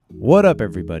What up,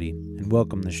 everybody, and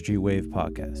welcome to the Street Wave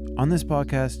Podcast. On this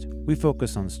podcast, we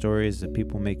focus on stories of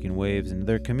people making waves in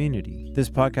their community.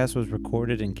 This podcast was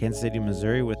recorded in Kansas City,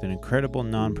 Missouri with an incredible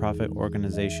nonprofit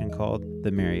organization called The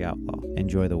Merry Outlaw.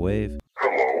 Enjoy the wave.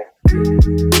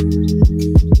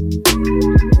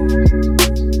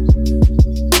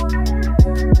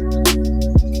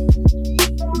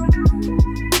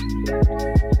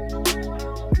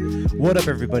 What up,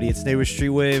 everybody? It's Nate with Street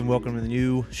Wave, and welcome to the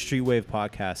new Street Wave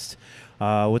Podcast.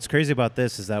 What's crazy about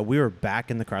this is that we are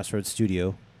back in the Crossroads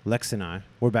studio. Lex and I,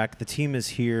 we're back. The team is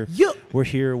here. Yep. We're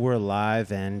here. We're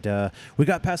alive, and we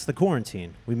got past the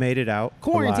quarantine. We made it out.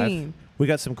 Quarantine. Alive. We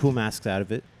got some cool masks out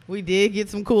of it. We did get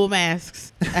some cool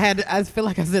masks. I feel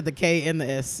like I said the K and the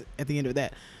S at the end of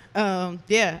that.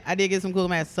 Yeah, I did get some cool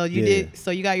masks. So you did.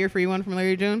 So you got your free one from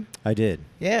Larry June? I did.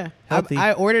 Yeah. Healthy.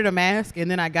 I ordered a mask and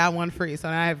then I got one free. So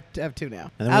now I have two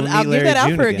now. And then I'll give that out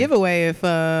for again. a giveaway if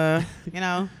to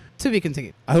be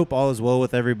continued. I hope all is well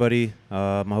with everybody.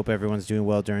 I hope everyone's doing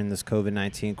well during this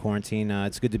COVID-19 quarantine.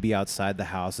 It's good to be outside the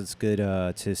house. It's good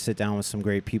to sit down with some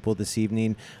great people this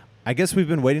evening. I guess we've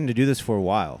been waiting to do this for a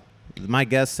while. My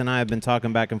guests and I have been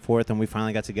talking back and forth, and we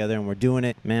finally got together, and we're doing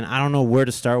it. Man, I don't know where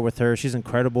to start with her. She's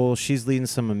incredible. She's leading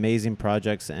some amazing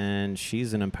projects, and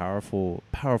she's an powerful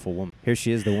woman. Here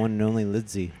she is, the one and only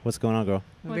Lindsay. What's going on, girl?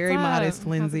 Very modest,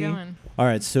 Lindsay. How's it going? All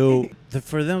right, so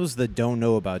for those that don't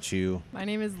know about you, My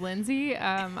name is Lindsay.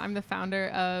 I'm the founder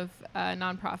of a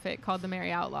nonprofit called The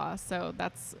Merry Outlaw. So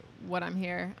that's what I'm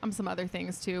here. I'm some other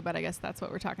things too, but I guess that's what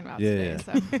we're talking about today. Yeah.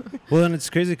 So. well, and it's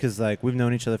crazy because like we've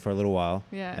known each other for a little while,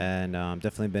 Yeah. and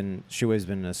definitely Streetwave's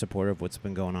been a supporter of what's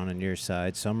been going on your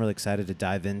side. So I'm really excited to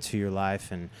dive into your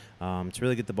life and to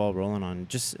really get the ball rolling on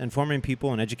just informing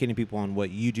people and educating people on what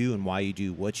you do and why you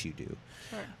do what you do.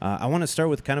 Sure. I want to start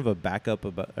with kind of a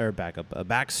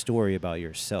backstory about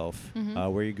yourself,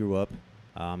 Mhm. where you grew up,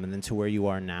 and then to where you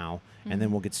are now, and then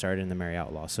Mhm. we'll get started in the Merry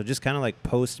Outlaw. So just kind of like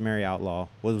post Merry Outlaw,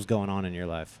 what was going on in your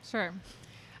life? Sure.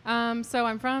 So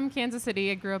I'm from Kansas City.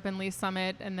 I grew up in Lee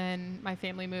Summit, and then my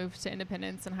family moved to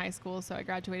Independence in high school. So I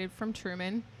graduated from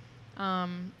Truman,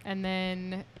 and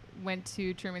then went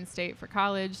to Truman State for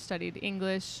college, studied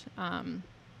English,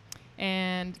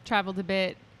 and traveled a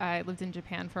bit. I lived in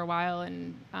Japan for a while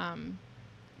and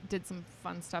did some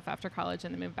fun stuff after college,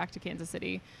 and then moved back to Kansas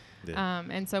City. Yeah.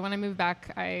 And so when I moved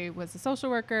back, I was a social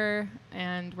worker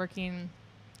and working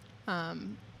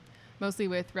mostly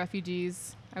with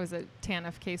refugees. I was a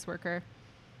TANF caseworker,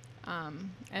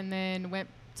 and then went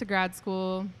to grad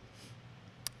school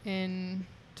in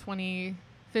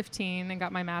 2015 and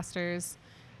got my master's.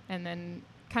 And then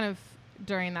kind of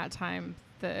during that time,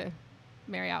 the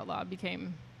Merry Outlaw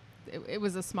became, it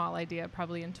was a small idea.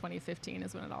 Probably in 2015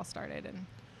 is when it all started. And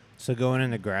So going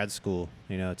into grad school,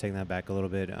 taking that back a little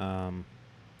bit,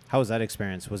 how was that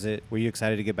experience? Were you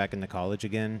excited to get back into college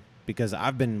again? Because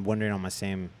I've been wondering on my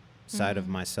same side of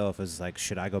myself as like,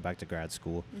 should I go back to grad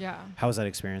school? yeah. How was that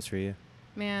experience for you?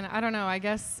 Man, I don't know. I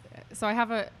guess so. I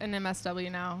have an MSW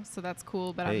now, so that's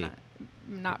cool. But Hey.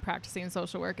 I'm not practicing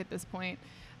social work at this point.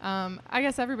 I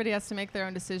guess everybody has to make their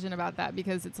own decision about that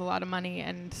because it's a lot of money,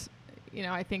 and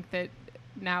I think that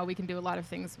now we can do a lot of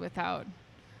things without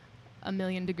a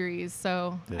million degrees.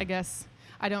 So Yeah. I guess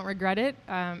I don't regret it.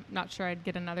 Not sure I'd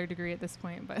get another degree at this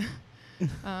point, but.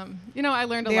 I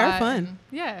learned a They lot. are fun. And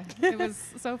yeah, it was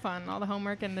so fun. All the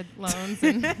homework and the loans,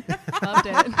 and loved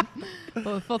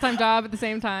it. Full-time job at the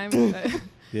same time. But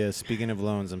Yeah, speaking of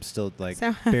loans, I'm still like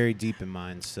So- very deep in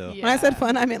mine. So Yeah. When I said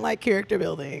fun, I meant like character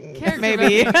building. character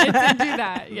Maybe. building. It did do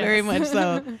that. Yes. Very much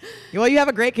so. Well, you have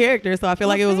a great character, so I feel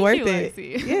Well, like it was thank worth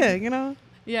you, it. Lexi. Yeah,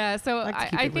 Yeah, so Like to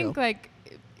keep I it think real. like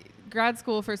grad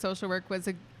school for social work was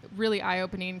a really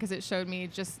eye-opening because it showed me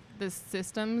just the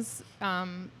systems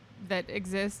that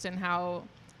exist and how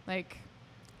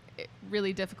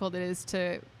really difficult it is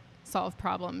to solve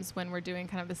problems when we're doing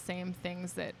kind of the same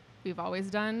things that we've always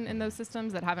done in those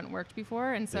systems that haven't worked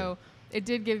before. And so it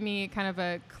did give me kind of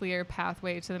a clear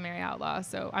pathway to the Merry Outlaw.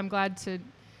 So I'm glad to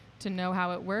know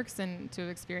how it works and to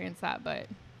experience that, but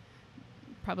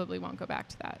probably won't go back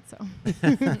to that. So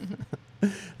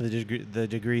the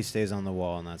degree stays on the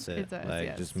wall, and that's it. It does, like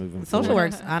yes. just moving social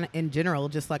forward. work's in general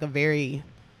just like a very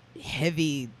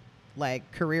heavy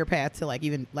like career path to like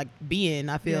even like be in.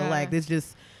 I feel Yeah. like this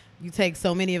just you take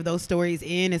so many of those stories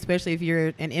in, especially if you're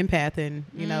an empath and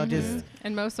just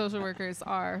and most social workers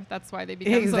are. That's why they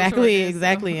become social workers,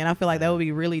 exactly. And I feel like that would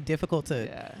be really difficult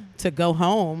to go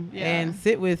home Yeah. and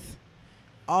sit with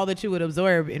all that you would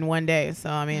absorb in one day. So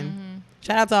I mean, Mhm.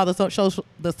 shout out to all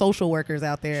the social workers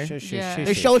out there. Yeah.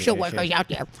 The social workers out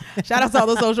there. Shout out to all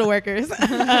the social workers.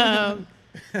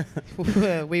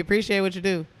 We appreciate what you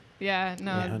do. Yeah,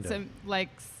 no, Yeah. so, like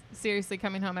seriously,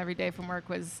 coming home every day from work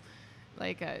was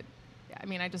like I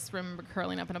just remember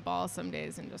curling up in a ball some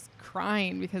days and just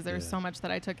crying because there was so much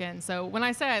that I took in. So when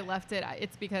I say I left it,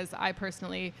 it's because I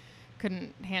personally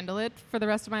couldn't handle it for the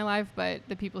rest of my life, but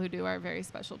the people who do are very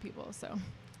special people. So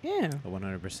Yeah.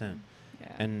 100%. yeah.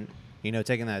 And,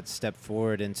 taking that step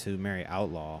forward into Mary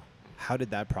Outlaw, how did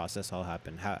that process all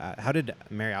happen? How did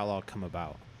Mary Outlaw come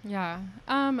about? Yeah.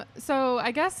 So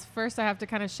I guess first I have to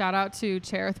kind of shout out to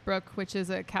Cherith Brook, which is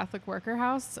a Catholic worker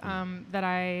house that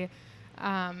I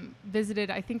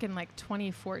visited, I think, in like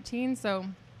 2014. So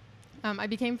I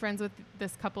became friends with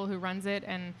this couple who runs it,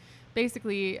 and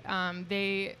basically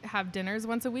they have dinners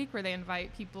once a week where they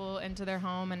invite people into their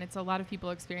home, and it's a lot of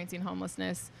people experiencing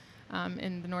homelessness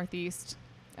in the Northeast.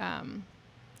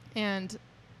 And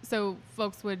so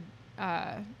folks would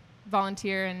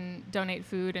volunteer and donate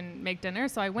food and make dinner.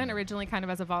 So I went originally kind of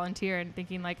as a volunteer and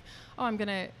thinking like, oh, I'm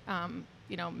going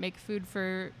to, make food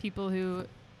for people who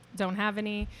don't have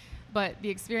any. But the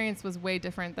experience was way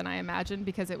different than I imagined,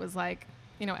 because it was like,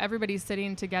 everybody's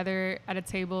sitting together at a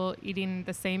table, eating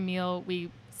the same meal. We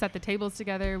set the tables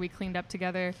together. We cleaned up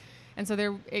together. And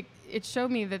so it showed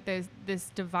me that there's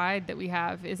this divide that we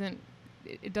have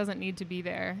it doesn't need to be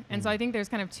there. And so I think there's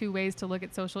kind of two ways to look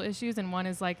at social issues. And one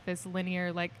is like this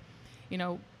linear, like,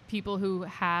 people who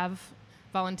have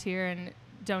volunteer and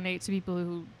donate to people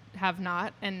who have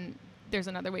not. And there's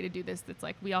another way to do this that's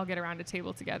like we all get around a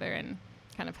table together and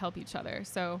kind of help each other.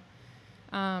 So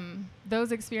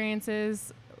those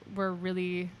experiences were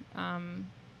really,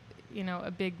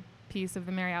 a big piece of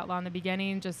the Mary Outlaw in the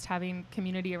beginning, just having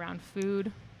community around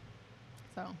food.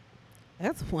 So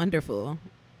That's wonderful.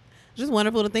 Just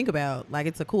wonderful to think about. Like,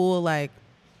 it's a cool, like,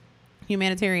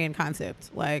 humanitarian concept.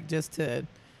 Like, just to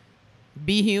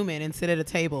be human and sit at a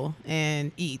table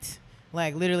and eat.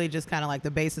 Like, literally just kind of like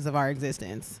the basis of our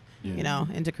existence,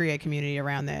 and to create community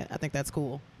around that. I think that's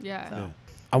cool. yeah. So.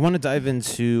 I want to dive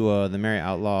into the Mary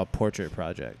Outlaw Portrait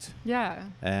Project Yeah.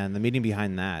 and the meaning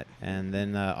behind that. And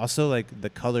then also, like, the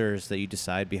colors that you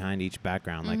decide behind each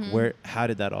background. Like, how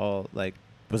did that all, like,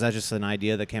 was that just an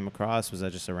idea that came across? Was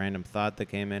that just a random thought that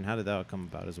came in? How did that all come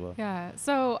about as well? Yeah.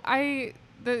 So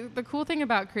the cool thing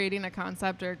about creating a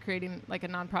concept or creating like a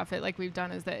nonprofit like we've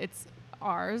done is that it's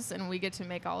ours, and we get to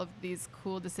make all of these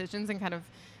cool decisions and kind of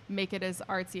make it as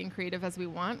artsy and creative as we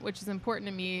want, which is important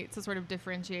to me to sort of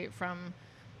differentiate from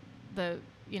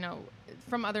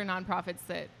from other nonprofits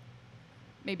that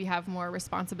maybe have more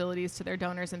responsibilities to their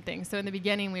donors and things. So in the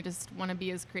beginning, we just want to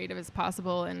be as creative as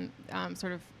possible and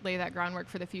sort of lay that groundwork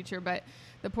for the future. But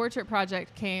the Portrait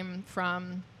Project came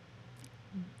from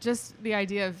just the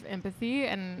idea of empathy.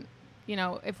 And,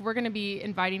 if we're going to be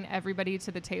inviting everybody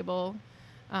to the table,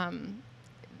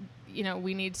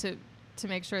 we need to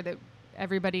make sure that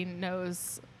everybody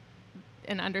knows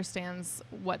and understands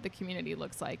what the community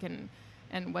looks like and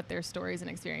what their stories and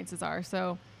experiences are.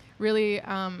 So really,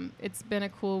 it's been a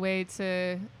cool way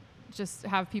to just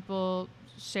have people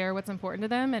share what's important to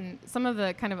them, and some of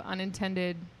the kind of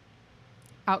unintended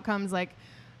outcomes. Like,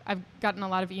 I've gotten a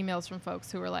lot of emails from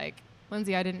folks who were like,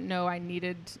 Lindsay, I didn't know I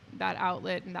needed that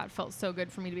outlet, and that felt so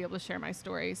good for me to be able to share my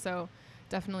story. So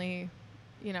definitely,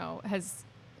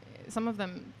 some of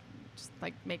them just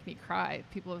like make me cry.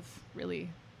 People have really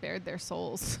bared their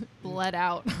souls, bled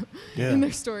out in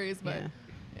their stories, but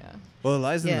yeah. Well, it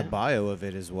lies in the bio of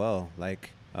it as well,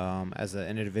 like as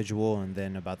an individual, and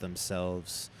then about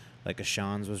themselves. Like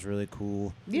Ashan's was really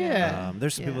cool. Yeah.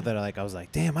 There's some people that are like, I was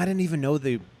like, damn, I didn't even know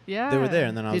they were there,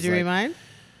 and then I was Did you like, read mine?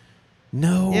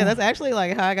 No. Yeah, that's actually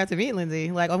like how I got to meet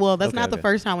Lindsay. Like, well, that's not the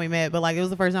first time we met, but like it was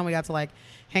the first time we got to like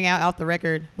hang out off the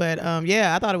record. But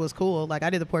I thought it was cool. Like, I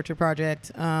did the Portrait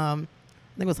Project. I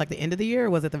think it was like the end of the year, or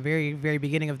was it the very, very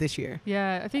beginning of this year?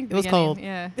 Yeah, I think it was cold.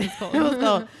 Yeah, it was cold. It was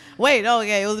cold. Wait,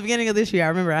 it was the beginning of this year. I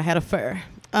remember I had a fur.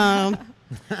 I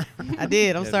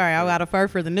did. I'm sorry. I got a fur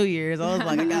for the New Year's. I was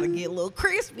like, I gotta get a little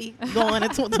crispy going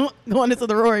into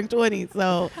the Roaring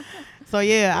 20s. So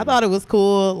yeah, I thought it was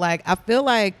cool. Like, I feel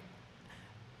like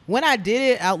when I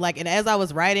did it out, like, and as I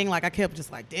was writing, like, I kept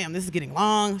just like, damn, this is getting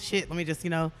long. Shit, let me just,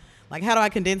 like, how do I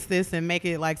condense this and make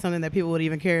it like something that people would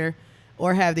even care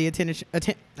or have the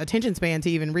attention span to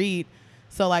even read.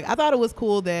 So like, I thought it was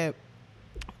cool that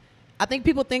I think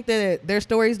people think that their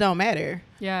stories don't matter.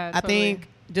 Yeah, I think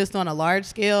just on a large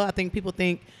scale, I think people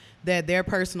think that their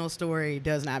personal story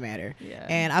does not matter. Yeah.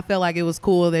 And I felt like it was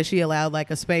cool that she allowed like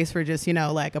a space for just,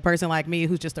 like a person like me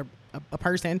who's just a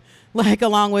person, like,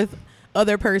 along with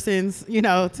other persons,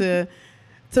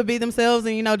 to be themselves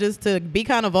and, just to be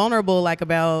kind of vulnerable, like,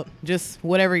 about just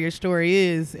whatever your story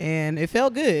is. And it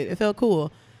felt good. It felt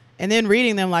cool. And then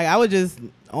reading them, like I was just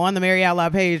on the Marry Out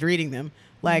Loud page reading them,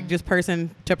 like just person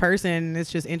to person.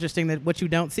 It's just interesting that what you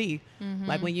don't see,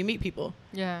 like when you meet people.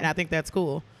 Yeah. And I think that's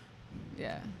cool.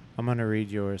 Yeah. I'm gonna read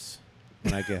yours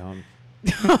when I get home.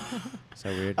 Is that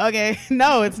weird? Okay,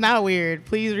 no, it's not weird.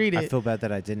 Please read it. I feel bad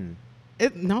that I didn't.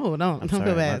 No, don't sorry, feel my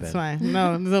bad. bad. It's fine.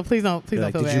 No, please don't Be feel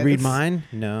like, bad. did you read It's- mine?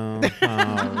 No.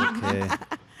 Oh, okay.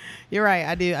 You're right.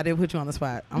 I did put you on the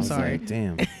spot. I I'm was sorry. like,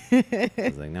 damn. I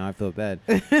was like, now I feel bad.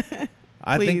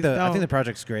 I think Please the don't.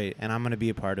 project's great, and I'm gonna be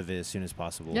a part of it as soon as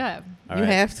possible. Yeah. All You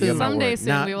have to. got my Someday word.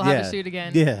 soon we will have to shoot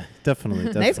again. Yeah, definitely.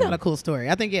 definitely. Nate's got a cool story.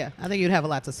 I think you'd have a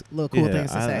lot of little cool Yeah,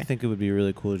 things to say. I think it would be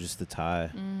really cool just to tie,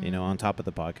 on top of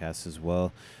the podcast as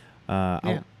well.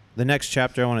 The next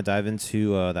chapter I want to dive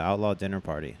into the Outlaw Dinner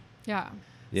Party. Yeah.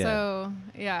 Yeah. So,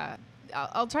 yeah.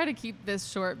 I'll try to keep this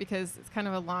short because it's kind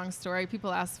of a long story.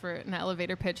 People ask for an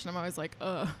elevator pitch, and I'm always like,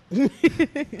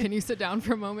 can you sit down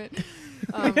for a moment?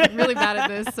 I'm really bad at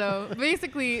this. So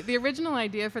basically, the original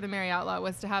idea for the Marry Outlaw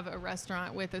was to have a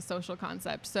restaurant with a social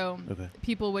concept. So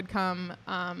people would come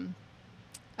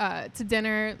to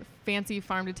dinner, fancy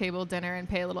farm-to-table dinner, and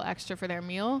pay a little extra for their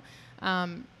meal.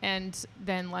 And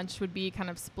then lunch would be kind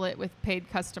of split with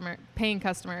paying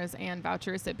customers and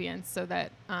voucher recipients so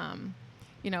that,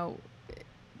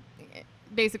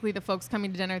 basically the folks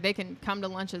coming to dinner, they can come to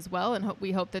lunch as well, and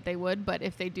we hope that they would. But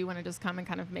if they do want to just come and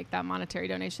kind of make that monetary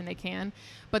donation, they can.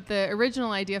 But the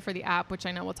original idea for the app, which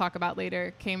I know we'll talk about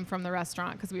later, came from the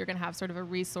restaurant because we were going to have sort of a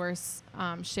resource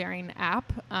sharing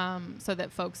app so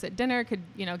that folks at dinner could,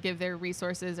 give their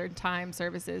resources or time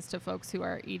services to folks who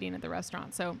are eating at the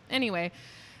restaurant. So anyway,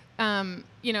 then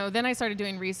I started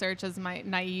doing research as my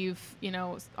naive,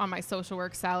 on my social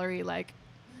work salary, like,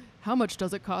 how much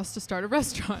does it cost to start a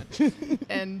restaurant?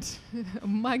 And oh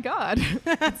my God,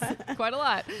 it's quite a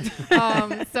lot.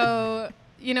 So,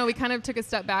 we kind of took a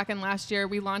step back, and last year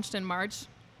we launched in March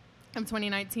of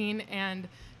 2019 and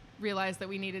realized that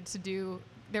we needed to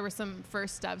there were some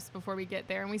first steps before we get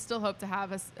there, and we still hope to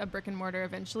have a brick and mortar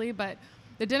eventually, but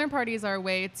the dinner parties are a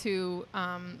way to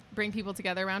bring people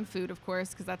together around food, of course,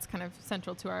 because that's kind of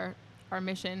central to our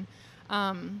mission.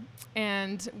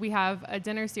 And we have a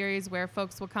dinner series where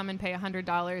folks will come and pay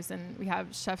 $100, and we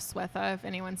have Chef Swetha, if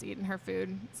anyone's eaten her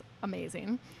food, it's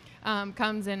amazing,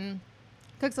 comes and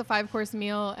cooks a 5-course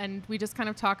meal, and we just kind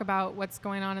of talk about what's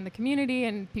going on in the community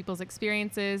and people's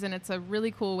experiences, and it's a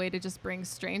really cool way to just bring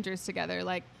strangers together.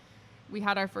 Like, we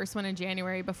had our first one in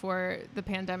January before the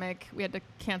pandemic. We had to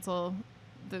cancel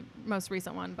the most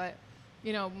recent one, but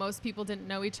most people didn't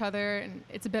know each other, and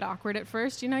it's a bit awkward at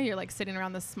first. You're like sitting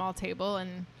around this small table,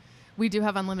 and we do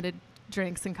have unlimited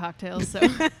drinks and cocktails, so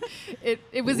it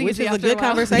was Which easy. is after a good while.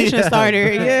 conversation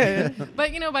starter. Yeah. But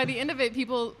by the end of it,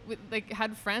 people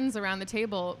had friends around the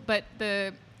table. But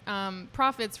the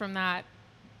profits from that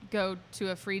go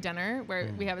to a free dinner where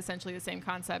we have essentially the same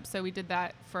concept. So we did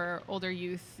that for older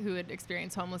youth who had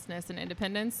experienced homelessness and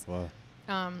independence. Wow.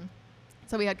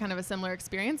 So we had kind of a similar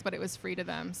experience, but it was free to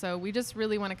them. So we just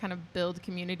really want to kind of build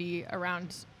community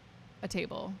around a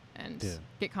table and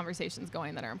get conversations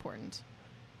going that are important.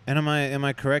 And am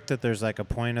I correct that there's like a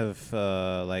point of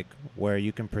where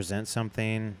you can present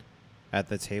something at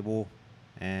the table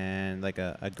and like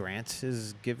a grant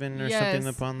is given or something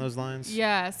upon those lines?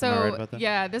 Yeah. So Am I right about that?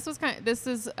 yeah, this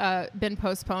has been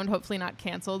postponed, hopefully not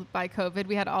canceled by COVID.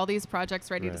 We had all these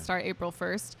projects ready to start April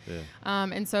 1st. Yeah.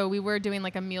 And so we were doing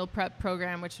like a meal prep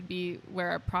program, which would be where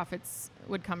our profits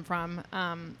would come from.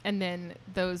 And then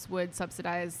those would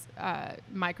subsidize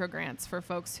micro grants for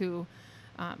folks who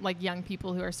like young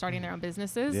people who are starting their own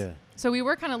businesses. Yeah. So we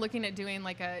were kind of looking at doing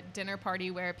like a dinner party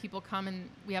where people come and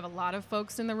we have a lot of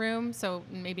folks in the room. So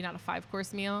maybe not a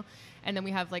 5-course meal. And then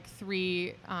we have like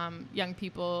 3 young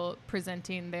people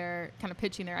presenting kind of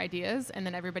pitching their ideas, and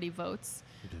then everybody votes.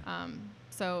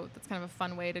 So that's kind of a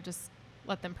fun way to just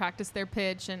let them practice their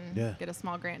pitch and get a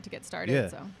small grant to get started. Yeah.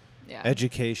 So yeah.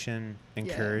 Education,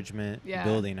 encouragement,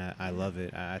 building. I love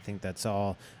it. I think that's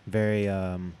all very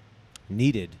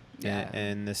needed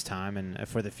in this time and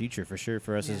for the future, for sure,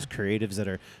 for us as creatives that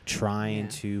are trying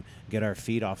to get our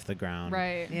feet off the ground.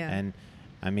 Right. Yeah. And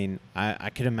I mean, I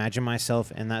could imagine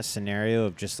myself in that scenario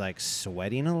of just like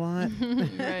sweating a lot.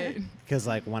 Right. Because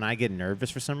like when I get nervous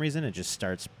for some reason, it just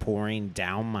starts pouring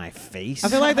down my face. I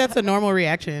feel like that's a normal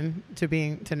reaction to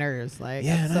nerves. Like,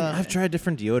 yeah, and so I've tried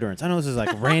different deodorants. I know this is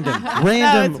like random,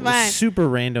 it's fine. super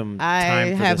random I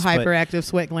time for have this, but- hyperactive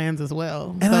sweat glands as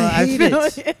well. And so I hate feel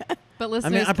it. But I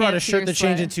listeners mean, I brought a can't see your shirt to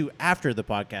change sweat. into after the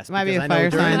podcast. Might be because a I know fire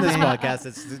during sign this thing.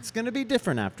 podcast, it's going to be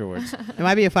different afterwards. It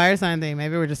might be a fire sign thing.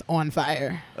 Maybe we're just on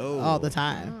fire all the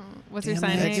time. What's your Damn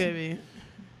sign it. That name? could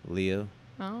be. Leo.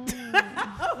 Oh.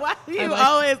 Why do you I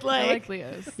always like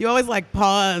Leos. You always like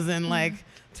pause and like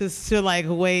to like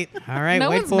wait. All right, No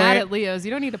wait one's for mad it. at Leos.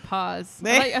 You don't need to pause.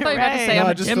 They- I thought you were about to right. say No, I'm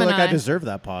I a just Gemini. feel like I deserve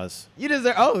that pause. You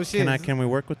deserve. Oh shit. Can we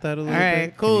work with that a little All bit?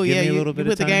 right, cool. Can you Yeah, give me a you, little bit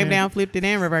put of the time game here? down, flipped it,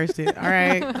 and reversed it. All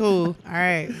right, cool. All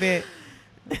right, bet.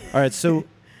 All right, so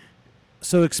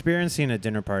experiencing a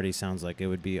dinner party sounds like it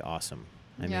would be awesome.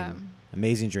 I Yeah. mean,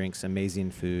 amazing drinks,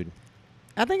 amazing food.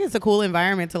 I think it's a cool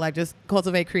environment to like just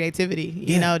cultivate creativity.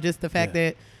 You Yeah. know, just the fact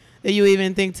Yeah. that you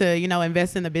even think to, you know,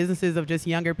 invest in the businesses of just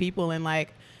younger people and like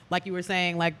you were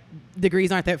saying, like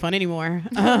degrees aren't that fun anymore.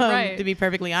 Right. To be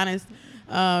perfectly honest.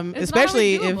 It's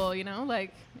Especially not always if, doable, you know,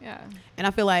 like, yeah. and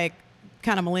I feel like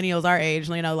kind of millennials our age,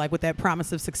 you know, like with that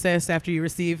promise of success after you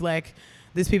receive like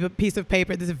this piece of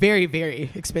paper, this very, very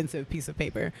expensive piece of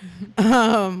paper,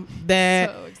 that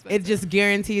So it expensive. just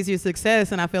guarantees you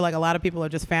success. And I feel like a lot of people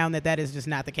have just found that is just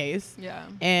not the case. Yeah.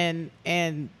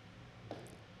 And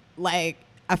like,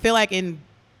 I feel like in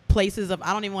places of,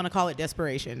 I don't even want to call it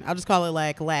desperation. I'll just call it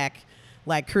like lack,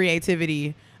 like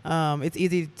creativity. It's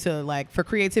easy to like for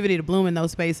creativity to bloom in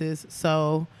those spaces.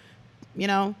 So, you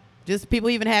know, just people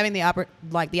even having the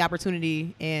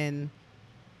opportunity and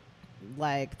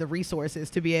like the resources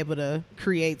to be able to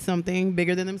create something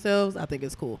bigger than themselves, I think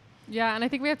is cool. Yeah, and I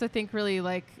think we have to think really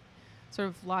like sort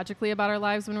of logically about our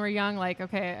lives when we're young. Like,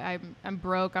 okay, I'm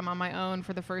broke, I'm on my own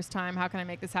for the first time. How can I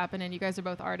make this happen? And you guys are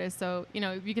both artists, so you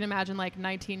know you can imagine like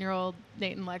 19-year-old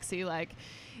Nate and Lexi. Like,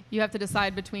 you have to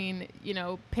decide between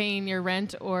paying your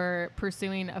rent or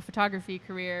pursuing a photography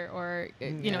career or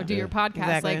do your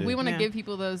podcast. Exactly. Like, we want to Yeah. give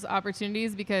people those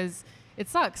opportunities because it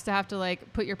sucks to have to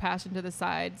like put your passion to the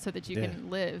side so that you Yeah. can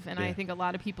live. And Yeah. I think a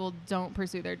lot of people don't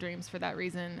pursue their dreams for that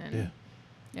reason. And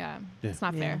Yeah. it's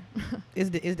not fair. It's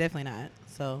definitely not.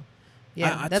 So,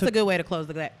 yeah, I that's a took- good way to close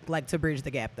the gap, like to bridge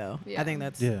the gap, though. Yeah. I think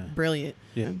that's Yeah. brilliant.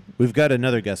 Yeah. We've got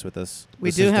another guest with us. We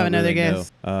This do is have Don't another Really Know.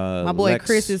 guest. My boy Lex.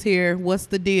 Chris is here. What's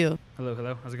the deal? Hello,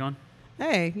 hello. How's it going?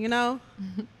 Hey,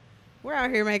 we're out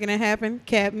here making it happen,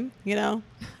 Captain.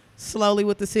 Slowly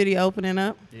with the city opening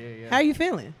up. Yeah. How you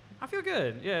feeling? I feel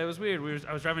good. Yeah, it was weird.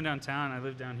 I was driving downtown. I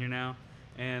live down here now.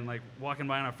 And, like, walking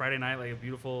by on a Friday night, like a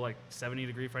beautiful, like,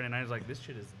 70-degree Friday night, I was like, this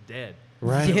shit is dead.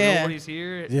 Right. Yeah. Nobody's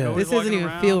here. Yeah. Nobody's This doesn't walking even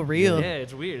around. feel real. Yeah,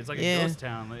 it's weird. It's like Yeah. a ghost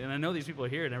town. Like, and I know these people are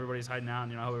here and everybody's hiding out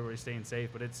and, I hope everybody's staying safe.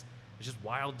 But it's just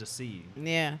wild to see.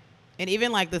 Yeah. And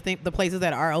even like the places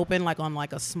that are open, like on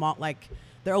like a small, like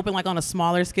they're open like on a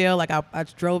smaller scale. Like I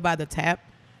drove by the Tap,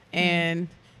 and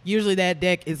usually that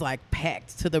deck is like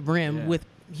packed to the brim Yeah. with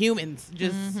humans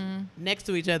just next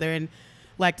to each other. And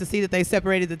like to see that they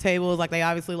separated the tables, like they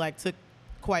obviously like took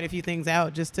quite a few things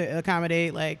out just to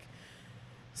accommodate like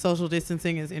social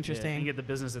distancing is Yeah, interesting. and get the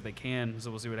business that they can. So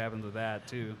we'll see what happens with that,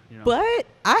 too. But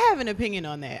I have an opinion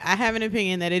on that. I have an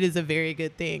opinion that it is a very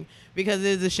good thing because it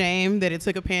is a shame that it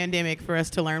took a pandemic for us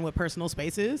to learn what personal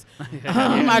space is.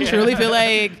 I truly feel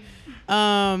like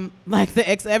the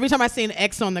X, every time I see an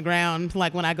X on the ground,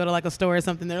 like when I go to like a store or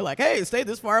something, they're like, hey, stay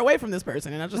this far away from this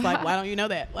person. And I'm just like, why don't you know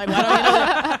that? Like, why don't you know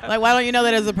that? Like, why don't you know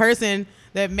that as a person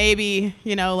that maybe,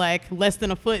 like less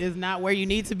than a foot is not where you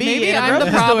need to be Maybe in a I'm the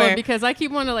grocery problem store. because I keep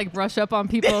wanting to like brush up on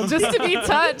people just to be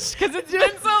touched because it's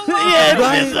been so long. Yeah,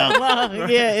 it's been so long.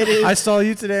 Yeah, it is. I saw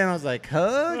you today and I was like,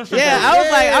 huh? Yeah, I was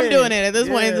like, I'm doing it at this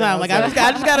point in Yeah, time. Like, I just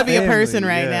got to be a family, person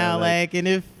right yeah, now. Like, and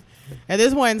if at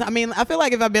this point, I mean, I feel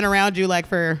like if I've been around you like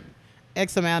for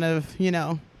X amount of,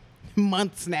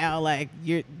 months now, like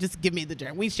you're just give me the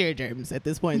germ. We share germs at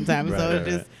this point in time, Right, so right, it's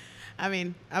just. right. I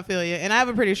mean, I feel you, and I have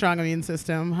a pretty strong immune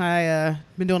system. I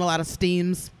been doing a lot of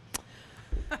steams,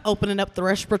 opening up the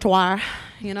repertoire.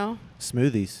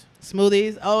 Smoothies.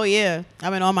 Smoothies. Oh yeah,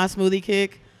 I've been on my smoothie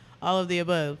kick. All of the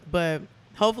above. But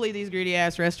hopefully these greedy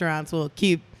ass restaurants will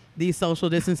keep these social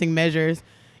distancing measures.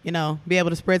 Be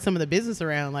able to spread some of the business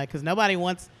around. Like, because nobody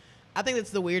wants. I think it's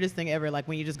the weirdest thing ever. Like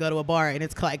when you just go to a bar and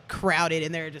it's like crowded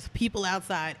and there are just people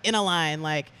outside in a line.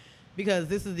 Like, because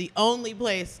this is the only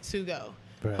place to go.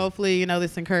 Right. Hopefully,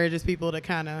 this encourages people to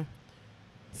kind of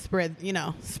spread And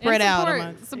out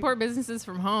amongst. support businesses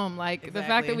from home. Like the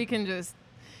fact Exactly. that we can just.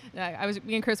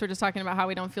 Me and Chris were just talking about how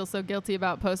we don't feel so guilty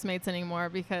about Postmates anymore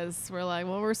because we're like,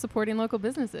 well, we're supporting local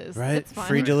businesses. Right? It's fine.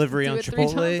 Free delivery Do on it 3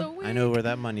 times a Chipotle. I know week. where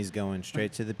that money's going,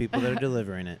 straight to the people that are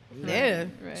delivering it. Yeah.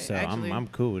 Right. So Actually, I'm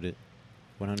cool with it.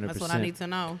 100%. That's what I need to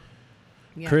know.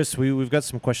 Yeah. Chris, we've got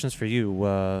some questions for you.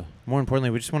 More importantly,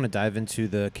 we just want to dive into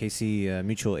the KC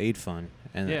Mutual Aid Fund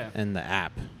and the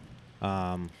app.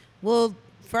 Well,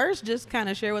 first, just kind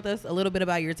of share with us a little bit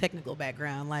about your technical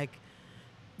background. Like,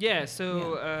 Yeah,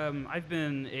 so I've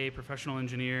been a professional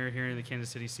engineer here in the Kansas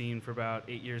City scene for about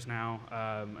 8 years now.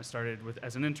 I started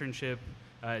as an internship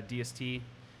at DST,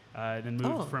 then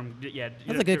moved from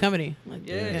That's a good company. Like,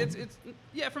 it's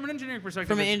from an engineering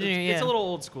perspective. It's a little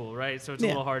old school, right? So it's a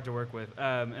Yeah. little hard to work with.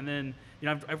 And then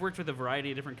I've worked with a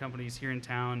variety of different companies here in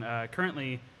town.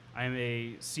 Currently, I'm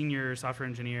a senior software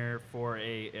engineer for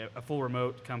a full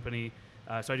remote company.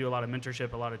 So I do a lot of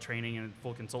mentorship, a lot of training, and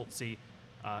full consultancy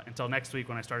until next week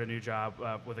when I start a new job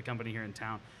with a company here in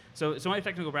town. So my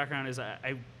technical background is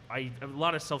I a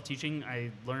lot of self-teaching.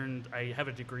 I have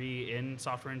a degree in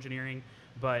software engineering,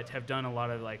 but have done a lot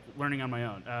of like learning on my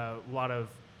own. A lot of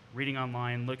reading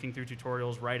online, looking through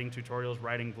tutorials,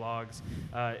 writing blogs.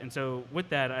 And so with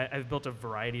that, I've built a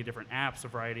variety of different apps, a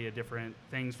variety of different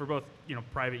things for both,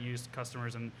 private use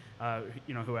customers and,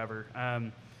 whoever.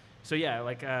 I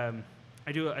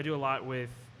do a lot with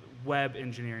web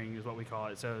engineering is what we call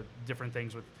it. So different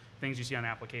things with things you see on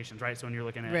applications, right? So when you're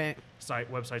looking at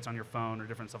websites on your phone or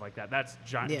different stuff like that, that's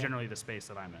generally the space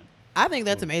that I'm in. I think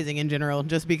that's amazing in general,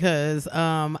 just because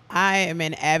I am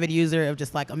an avid user of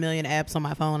just like a million apps on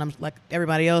my phone. I'm like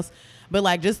everybody else, but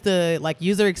like just the like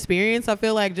user experience, I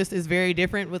feel like just is very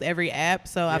different with every app.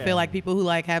 So I feel like people who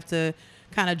like have to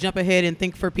kind of jump ahead and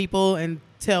think for people and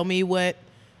tell me what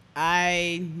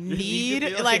I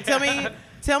need, like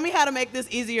tell me how to make this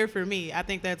easier for me. I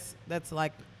think that's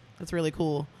really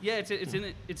cool. Yeah,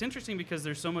 it's interesting because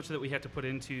there's so much that we have to put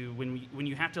into when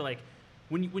you have to like.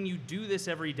 When you do this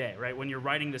every day, right? When you're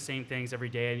writing the same things every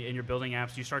day and you're building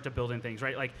apps, you start to build in things,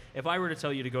 right? Like if I were to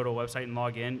tell you to go to a website and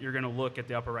log in, you're going to look at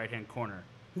the upper right-hand corner.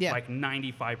 Yeah. Like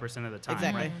 95% of the time.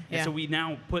 Exactly. Right? And so we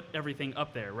now put everything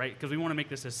up there, right? Because we want to make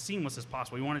this as seamless as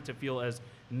possible. We want it to feel as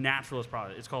natural as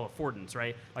possible. It's called affordance,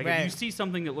 right? Like if you see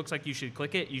something that looks like you should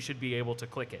click it, you should be able to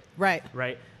click it. Right.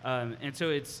 Right? And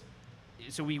so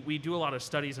So we do a lot of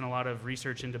studies and a lot of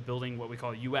research into building what we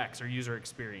call UX or user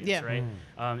experience, right?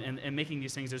 And making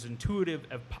these things as intuitive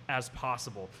as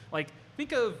possible. Like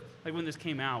think of like when this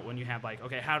came out, when you had like,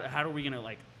 okay, how are we gonna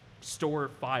like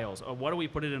store files? Or what do we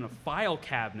put it in a file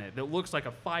cabinet that looks like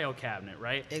a file cabinet,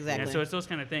 right? Exactly. And so it's those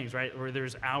kind of things, right? Where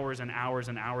there's hours and hours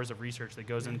and hours of research that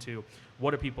goes into what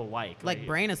do people like? Like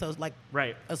brain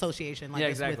association, like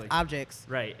exactly. with objects.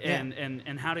 Right.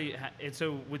 And how do you? And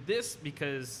so with this,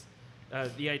 because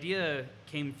the idea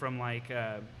came from like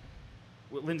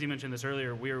Lindsay mentioned this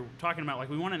earlier. We were talking about like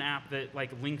we want an app that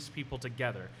like links people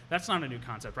together. That's not a new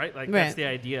concept, right? Like that's the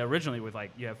idea originally with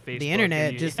like you have Facebook, the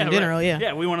internet, just in general,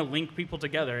 Yeah, we want to link people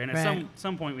together, and at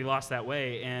some point we lost that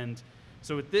way. And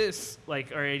so with this,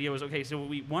 like our idea was okay. So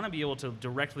we want to be able to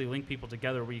directly link people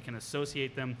together, where you can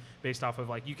associate them based off of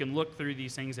like you can look through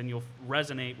these things and you'll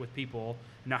resonate with people.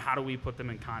 Now, how do we put them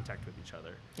in contact with each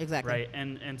other? Exactly. Right.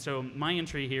 And so my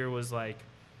entry here was like.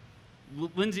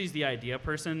 Lindsay's the idea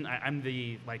person. I'm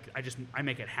the like I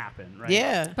make it happen, right?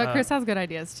 Yeah. But Chris has good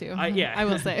ideas too. I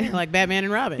will say. Like Batman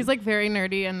and Robin. He's like very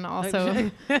nerdy and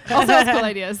also has cool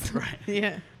ideas. Right.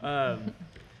 Yeah.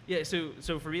 Yeah.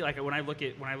 So for me, like when I look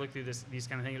through these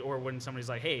kind of things, or when somebody's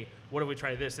like, hey, what if we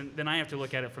try this? And then I have to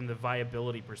look at it from the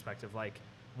viability perspective, like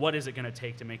what is it going to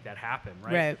take to make that happen,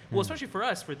 right? Right. Well, especially for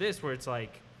us, for this, where it's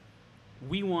like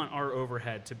we want our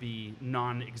overhead to be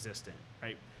non-existent,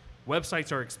 right?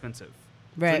 Websites are expensive.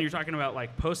 Right. So when you're talking about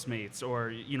like Postmates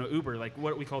or Uber, like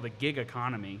what we call the gig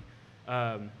economy,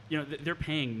 they're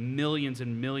paying millions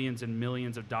and millions and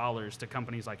millions of dollars to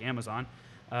companies like Amazon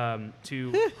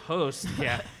to host.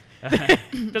 Yeah,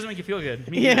 doesn't make you feel good.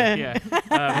 Me either. Yeah.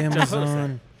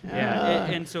 Amazon. Yeah,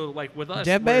 and so like with us,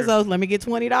 Jeff Bezos, let me get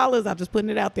 $20. I'm just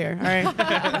putting it out there. All right.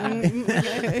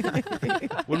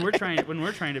 when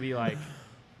we're trying to be like.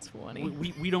 20.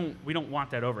 We don't want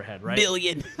that overhead, right?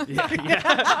 Billion.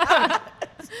 Yeah.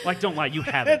 Like, don't lie, you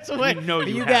have it. We know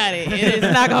you got it. It's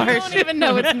not gonna hurt You you. don't even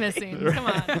know it's missing. Come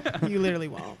on. You literally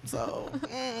won't. So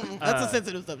that's a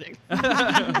sensitive subject.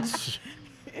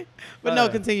 But no,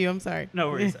 continue. I'm sorry.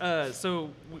 No worries. So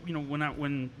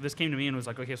when this came to me and was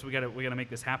like, okay, so we gotta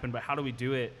make this happen, but how do we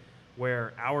do it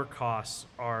where our costs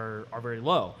are very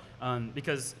low?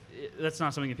 Because that's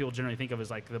not something that people generally think of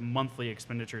as like the monthly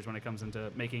expenditures when it comes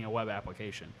into making a web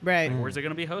application. Right. Like, where's it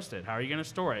going to be hosted? How are you going to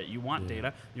store it? You want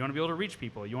data. You want to be able to reach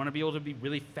people. You want to be able to be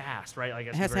really fast, right? Like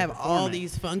it has to have all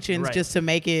these functions just to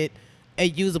make it a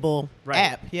usable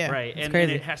app. Yeah. Right. It's and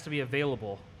crazy. it has to be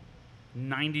available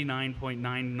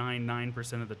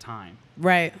 99.999% of the time.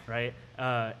 Right. Right.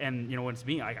 And when it's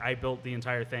me, I built the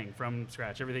entire thing from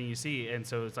scratch, everything you see. And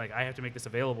so it's like I have to make this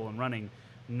available and running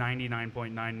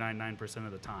 99.999%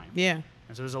 of the time. Yeah.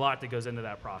 And so there's a lot that goes into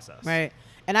that process. Right.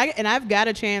 And I've got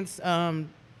a chance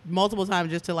multiple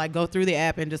times just to like go through the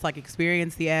app and just like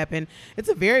experience the app, and it's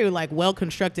a very like well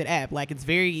constructed app. Like it's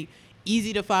very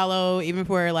easy to follow, even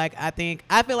for like I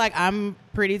feel like I'm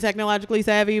pretty technologically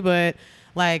savvy, but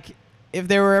like if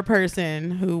there were a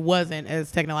person who wasn't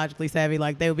as technologically savvy,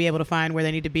 like they would be able to find where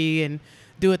they need to be and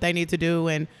do what they need to do.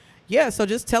 And yeah, so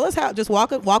just tell us how, just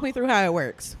walk me through how it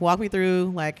works. Walk me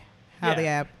through like how the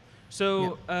app.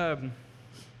 So,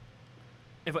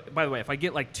 by the way, if I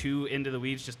get like too into the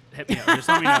weeds, just hit me up. Just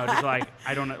let me know. Just like,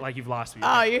 I don't know, like you've lost me.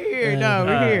 Oh, you're here. No,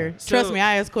 we're here. Trust me,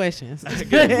 I ask questions.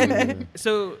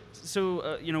 So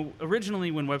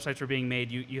originally when websites were being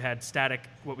made, you had static,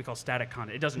 what we call static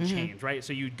content. It doesn't change, right?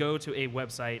 So you'd go to a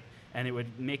website and it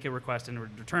would make a request and it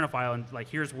would return a file and like,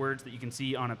 here's words that you can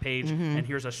see on a page and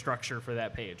here's a structure for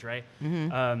that page, right?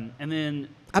 And then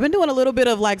I've been doing a little bit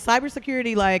of like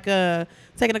cybersecurity, like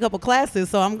taking a couple classes,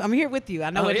 so I'm here with you. I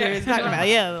know what you're talking about.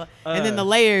 Yeah, and then the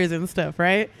layers and stuff,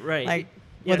 right? Right. Like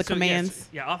Yeah, the commands. Yes,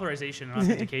 yeah, authorization and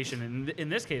authentication. And in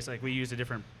this case, like we use a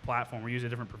different platform. We use a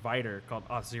different provider called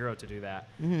Auth0 to do that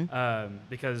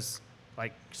because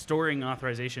like storing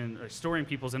authorization, or storing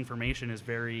people's information is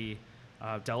very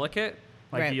delicate.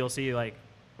 Like Right. you'll see like,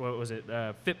 what was it?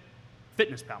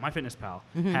 FitnessPal, MyFitnessPal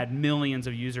had millions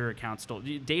of user accounts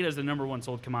stolen. Data is the number one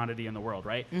sold commodity in the world,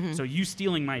 right? So you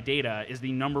stealing my data is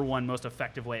the number one most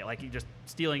effective way. Like you just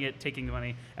stealing it, taking the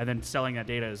money, and then selling that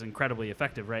data is incredibly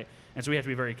effective, right? And so we have to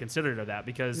be very considerate of that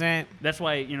because that's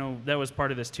why, that was part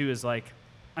of this too, is like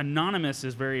anonymous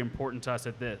is very important to us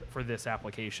for this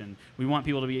application. We want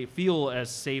people to feel as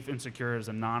safe and secure as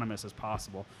anonymous as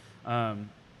possible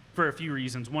for a few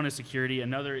reasons. One is security.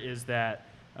 Another is that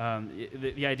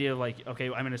the idea of like, okay,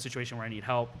 I'm in a situation where I need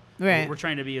help. Right. We're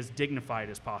trying to be as dignified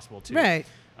as possible too. Right.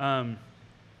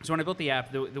 So when I built the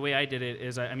app, the way I did it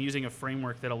is I'm using a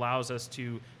framework that allows us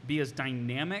to be as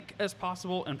dynamic as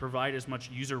possible and provide as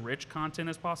much user-rich content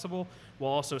as possible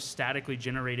while also statically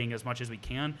generating as much as we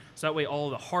can. So that way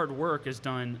all of the hard work is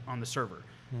done on the server.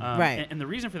 Right. And the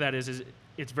reason for that is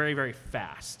it's very, very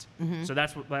fast. So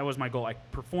that was my goal.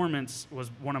 Like performance was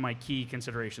one of my key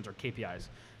considerations, or KPIs.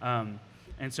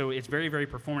 And so it's very, very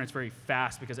performant. It's very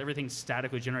fast because everything's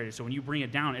statically generated. So when you bring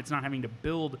it down, it's not having to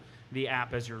build the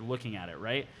app as you're looking at it,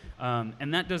 right?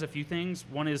 And that does a few things.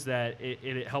 One is that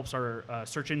it helps our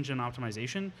search engine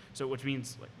optimization. So which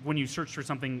means like, when you search for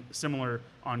something similar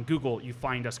on Google, you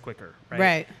find us quicker,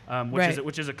 right?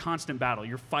 Which is a constant battle.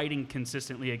 You're fighting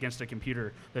consistently against a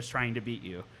computer that's trying to beat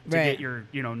you to get your,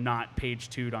 not page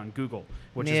 2'd on Google,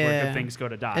 which is where good things go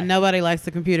to die. And nobody likes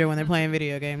the computer when they're playing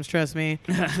video games. Trust me.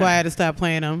 That's why I had to stop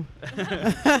playing them.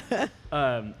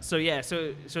 So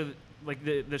like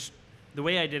the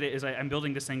way I did it is I'm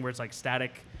building this thing where it's like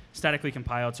statically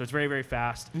compiled, so it's very, very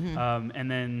fast.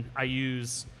 And then I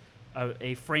use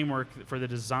a framework for the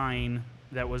design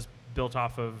that was built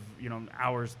off of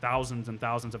hours, thousands and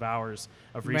thousands of hours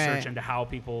of research into how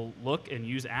people look and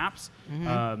use apps.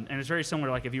 And it's very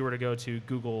similar. Like if you were to go to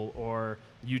Google or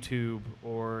YouTube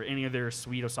or any of their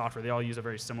suite of software, they all use a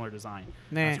very similar design.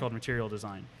 It's called material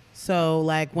design. So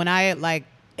like when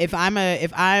if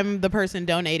I'm the person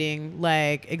donating,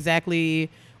 like exactly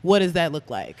what does that look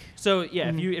like? So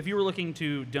yeah, if you were looking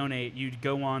to donate, you'd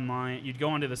go online, you'd go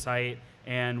onto the site,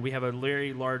 and we have a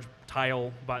very large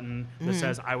tile button that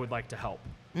says I would like to help.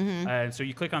 And so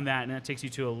you click on that and it takes you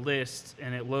to a list,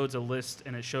 and it loads a list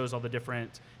and it shows all the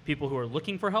different people who are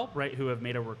looking for help, right, who have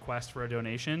made a request for a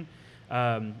donation.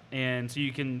 And so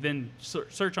you can then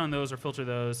search on those or filter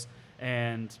those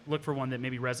and look for one that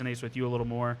maybe resonates with you a little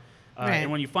more.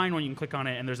 And when you find one, you can click on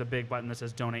it, and there's a big button that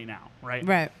says Donate Now, right?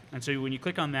 Right. And so when you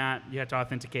click on that, you have to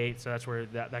authenticate, so that's where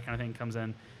that kind of thing comes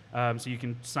in. So you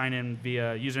can sign in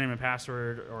via username and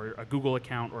password or a Google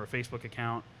account or a Facebook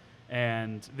account,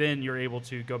 and then you're able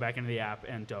to go back into the app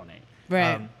and donate.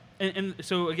 Right. And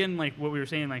so again, like what we were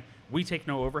saying, like we take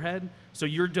no overhead, so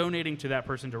you're donating to that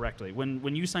person directly.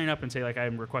 When you sign up and say like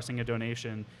I'm requesting a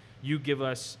donation, you give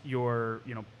us your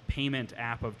payment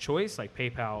app of choice, like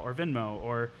PayPal or Venmo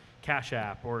or Cash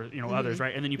App or others,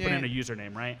 right? And then you put in a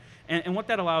username, right? And what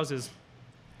that allows is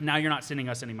now you're not sending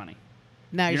us any money.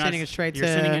 Now you're sending it straight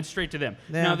to them.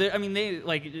 Now, they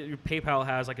like PayPal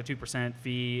has like a 2%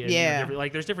 fee. And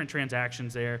like there's different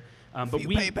transactions there. But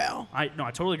PayPal. I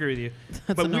totally agree with you.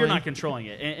 But we're not controlling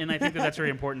it, and I think that's very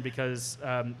important because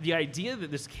the idea that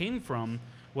this came from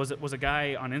was a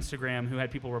guy on Instagram who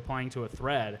had people replying to a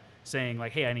thread saying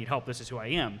like, "Hey, I need help. This is who I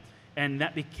am," and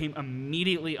that became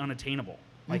immediately unattainable.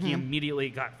 Like he immediately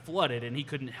got flooded and he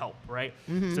couldn't help, right?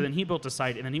 So then he built a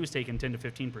site and then he was taking 10 to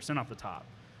 15% off the top.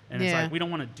 And it's like, we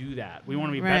don't want to do that. We want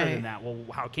to be better than that. Well,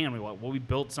 how can we? Well, we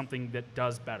built something that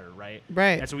does better, right?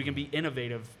 Right. And so we can be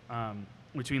innovative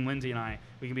between Lindsay and I,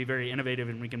 we can be very innovative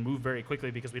and we can move very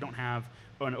quickly because we don't have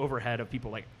an overhead of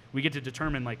people. Like we get to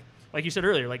determine, like you said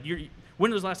earlier, like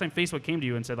when was the last time Facebook came to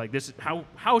you and said like, this is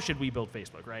how should we build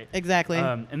Facebook, right? Exactly.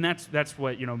 And that's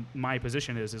what, my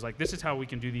position is like, this is how we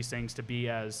can do these things to be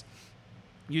as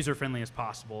user friendly as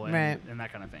possible and, right. and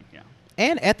that kind of thing. Yeah.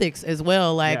 And ethics as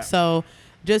well. Like, so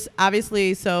just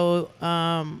obviously,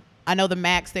 I know the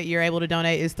max that you're able to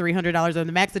donate is $300, and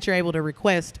the max that you're able to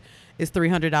request is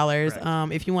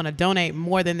 $300. If you want to donate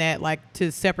more than that, like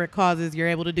to separate causes, you're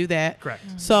able to do that. Correct.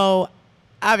 Mm-hmm. So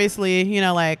obviously,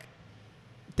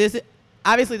 this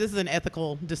is an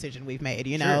ethical decision we've made,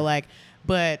 Sure.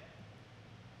 But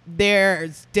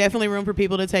there's definitely room for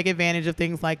people to take advantage of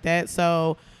things like that.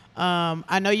 So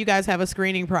I know you guys have a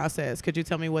screening process. Could you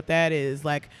tell me what that is?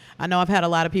 Like, I know I've had a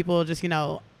lot of people just,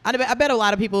 I bet a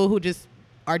lot of people who just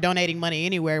are donating money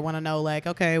anywhere want to know, like,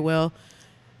 okay, well,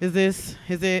 is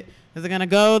it going to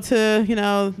go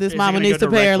to, this mama needs to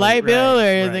pay her light bill, or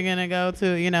is it going to go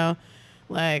to,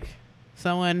 like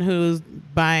someone who's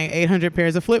buying 800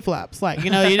 pairs of flip-flops? Like,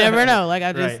 you never know. Like,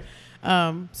 I just,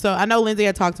 so I know Lindsay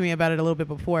had talked to me about it a little bit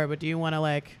before, but do you want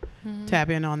to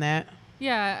tap in on that?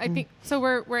 Yeah, I think so.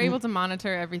 We're able to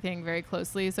monitor everything very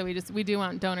closely. So we do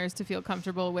want donors to feel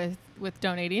comfortable with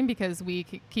donating, because we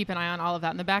keep an eye on all of that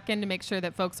in the back end to make sure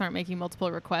that folks aren't making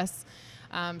multiple requests.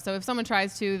 So if someone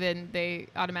tries to, then they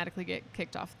automatically get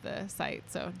kicked off the site.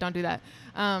 So don't do that.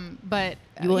 But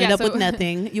you will end up with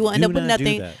nothing. You will end up with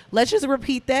nothing. Let's just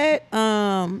repeat that.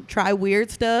 Try weird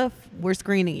stuff. We're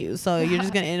screening you, so you're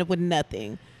just gonna end up with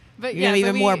nothing. But you're gonna be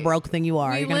even more broke than you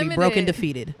are. You're gonna be broke and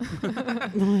defeated.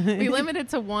 We limit it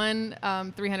to one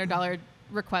 $300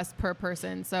 request per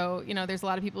person. So there's a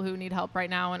lot of people who need help right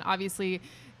now, and obviously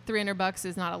 $300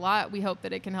 is not a lot. We hope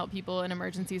that it can help people in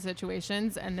emergency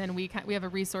situations, and then we have a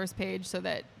resource page so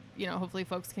that hopefully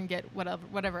folks can get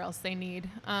whatever else they need.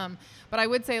 But I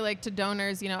would say, like, to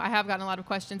donors, I have gotten a lot of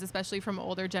questions, especially from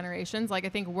older generations. Like, I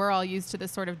think we're all used to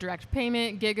this sort of direct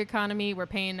payment gig economy. We're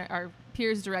paying our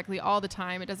peers directly all the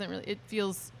time. It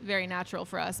feels very natural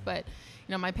for us. But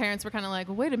my parents were kind of like,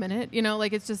 well, wait a minute,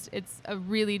 it's a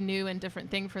really new and different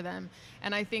thing for them.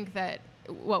 And I think that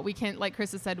what we can, like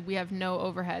Chris has said, we have no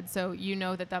overhead. So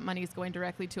that money is going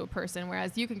directly to a person,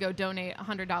 whereas you can go donate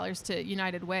 $100 to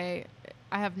United Way.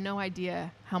 I have no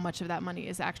idea how much of that money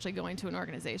is actually going to an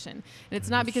organization. And it's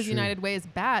not because United Way is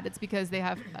bad. It's because they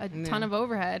have a ton of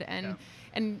overhead.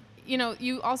 And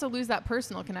you also lose that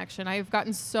personal connection. I've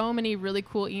gotten so many really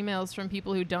cool emails from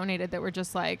people who donated that were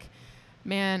just like,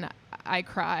 man, I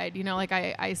cried.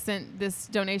 I sent this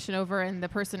donation over and the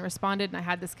person responded and I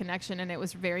had this connection, and it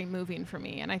was very moving for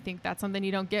me. And I think that's something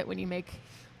you don't get when you make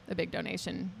a big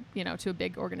donation, to a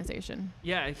big organization.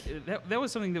 Yeah, that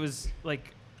was something that was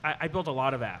like, I built a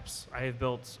lot of apps. I have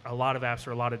built a lot of apps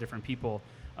for a lot of different people.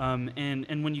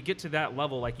 And when you get to that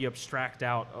level, like, you abstract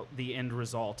out the end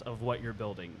result of what you're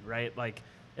building, right? Like,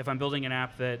 if I'm building an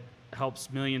app that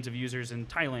helps millions of users in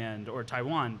Thailand or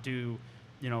Taiwan do,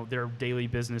 their daily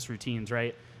business routines,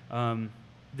 right?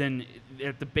 Then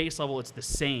at the base level, it's the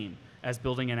same as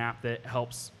building an app that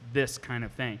helps this kind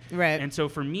of thing. Right. And so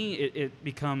for me, it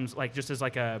becomes like, just as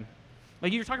like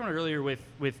you were talking about earlier with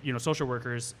social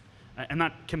workers. I'm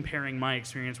not comparing my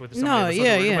experience with somebody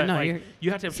but you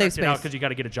have to abstract it out because you got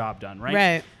to get a job done,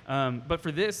 right? Right. But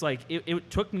for this, like, it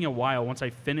took me a while once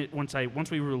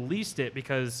we released it,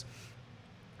 because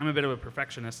I'm a bit of a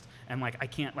perfectionist, and like, I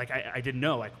can't, like, I didn't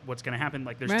know like what's going to happen.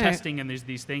 Like, there's testing and there's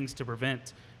these things to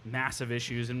prevent massive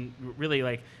issues, and really,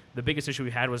 like, the biggest issue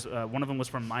we had was one of them was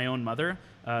from my own mother,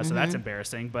 so that's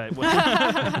embarrassing. But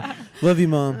love you,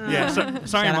 Mom. Yeah,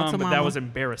 sorry, Mom, but Mama. that was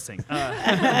embarrassing.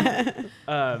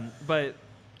 But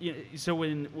so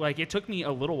when, like, it took me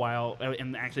a little while,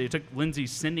 and actually it took Lindsay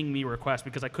sending me requests,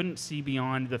 because I couldn't see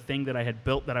beyond the thing that I had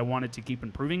built that I wanted to keep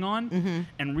improving on,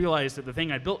 and realized that the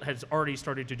thing I built has already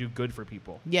started to do good for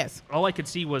people. Yes. All I could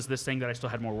see was this thing that I still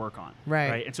had more work on.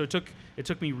 Right. And so it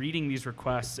took me reading these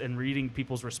requests and reading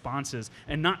people's responses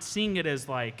and not seeing it as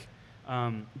like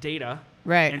data,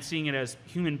 right, and seeing it as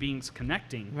human beings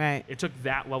connecting. Right. It took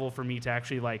that level for me to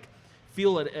actually like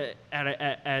feel it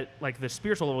at like the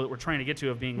spiritual level that we're trying to get to,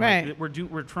 of being right, like,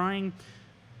 we're trying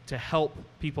to help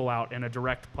people out in a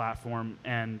direct platform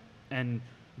and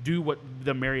do what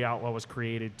the Merry Outlaw was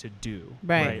created to do.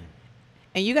 Right.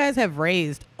 And you guys have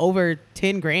raised over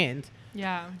 10 grand.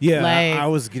 Yeah. Yeah, Like, I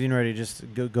was getting ready. Just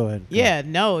go ahead. Yeah,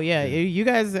 no, yeah. You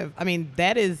guys have, I mean,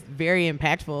 that is very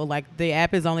impactful. Like, the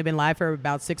app has only been live for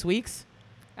about 6 weeks.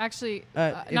 Actually,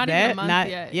 If not even a month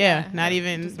yet. Yeah, not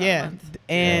even, just about a month.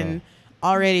 And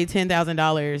already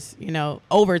 $10,000,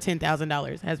 over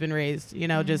 $10,000 has been raised,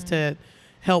 just to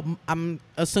help. I'm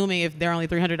assuming if they're only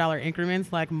 $300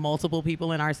 increments, like multiple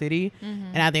people in our city,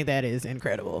 and I think that is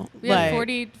incredible. We have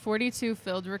Like, 42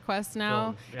 filled requests now.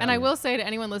 Filled, yeah. And I will say to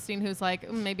anyone listening who's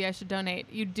like, maybe I should donate.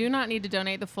 You do not need to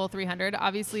donate the full 300.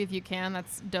 Obviously, if you can,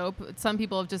 that's dope. Some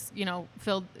people have just,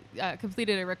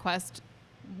 completed a request,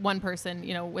 one person,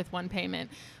 with one payment.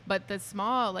 But the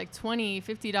small, like $20,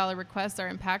 $50 requests are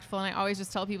impactful. And I always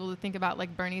just tell people to think about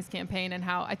like Bernie's campaign and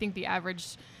how I think the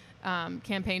average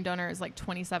campaign donor is like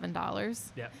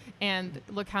 $27. Yeah. And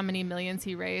look how many millions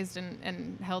he raised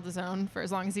and held his own for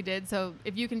as long as he did. So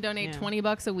if you can donate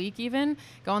 $20 a week, even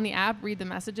go on the app, read the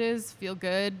messages, feel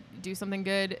good, do something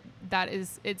good.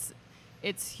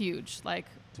 It's huge. Like,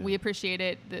 we appreciate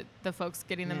it. The folks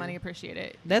getting the money appreciate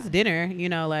it. that's dinner,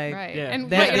 like. Right. Yeah. And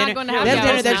That's you're not dinner- going to have that's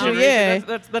dinner hours that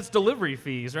now. you- That's delivery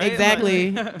fees, right?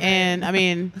 Exactly. And I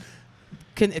mean,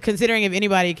 considering if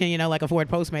anybody can, like afford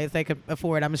Postmates, they could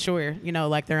afford, I'm sure,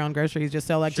 like their own groceries. Just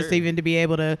so like just Sure. even to be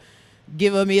able to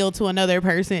give a meal to another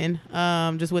person,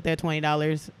 just with that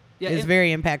 $20 is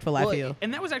very impactful. I feel.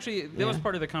 And that was actually was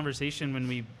part of the conversation when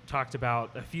we talked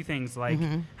about a few things like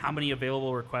how many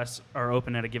available requests are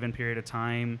open at a given period of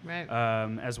time, Right.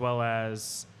 As well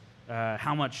as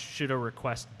how much should a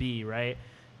request be, right?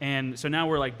 And so now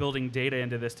we're like building data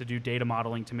into this to do data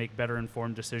modeling to make better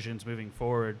informed decisions moving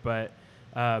forward. But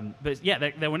yeah,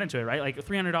 that went into it, right? Like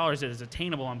 $300 is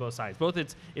attainable on both sides. Both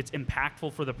it's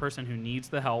impactful for the person who needs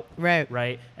the help,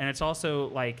 Right. and it's also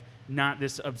like not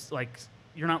this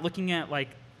you're not looking at like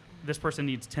this person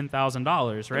needs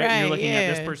 $10,000, right? You're looking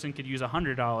at this person could use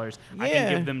 $100. I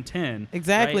can give them 10.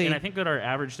 Exactly. Right? And I think that our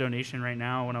average donation right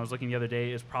now, when I was looking the other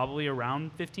day, is probably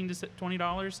around $15 to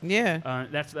 $20. Yeah.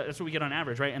 That's what we get on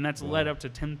average, right? And that's led up to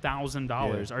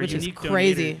 $10,000. Our Which is unique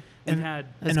crazy. donators, we've had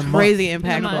That's in a crazy In a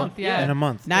impactful. month, yeah. In a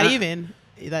month. Not even.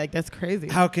 Like, that's crazy.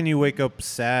 How can you wake up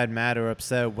sad, mad, or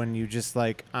upset when you just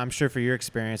like? I'm sure for your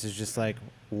experience, it's just like,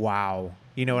 wow.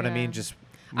 You know what I Yeah. mean? Just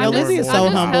Yo, more Lindsay and is more. so I'm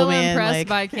just humble, hella man, impressed like-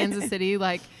 by Kansas City,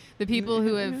 like the people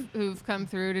who've come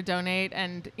through to donate,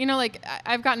 and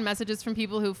I've gotten messages from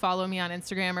people who follow me on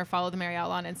Instagram or follow the Mary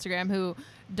Outlaw on Instagram who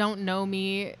don't know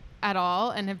me at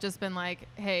all and have just been like,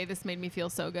 hey, this made me feel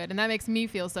so good. And that makes me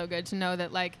feel so good to know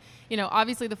that, like,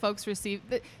 obviously the folks receive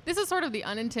this is sort of the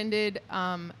unintended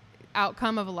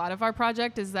outcome of a lot of our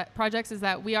projects is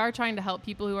that we are trying to help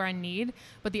people who are in need,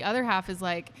 but the other half is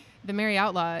like the Mary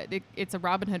Outlaw, it's a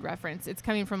Robin Hood reference. It's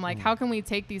coming from like, how can we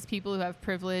take these people who have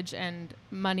privilege and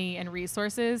money and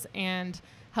resources and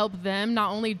help them not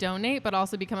only donate, but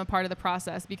also become a part of the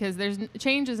process, because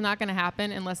change is not going to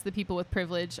happen unless the people with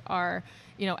privilege are,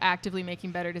 actively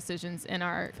making better decisions in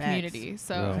our community.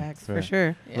 So Right. Facts, Right. for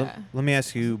sure. yeah. Let me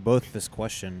ask you both this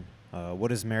question. What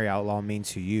does Mary Outlaw mean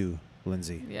to you,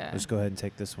 Lindsay? Yeah. Let's go ahead and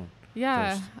take this one.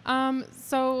 Yeah. first.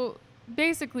 So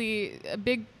basically, a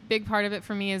big part of it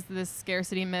for me is this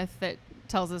scarcity myth that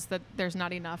tells us that there's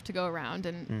not enough to go around,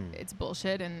 and it's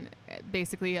bullshit. And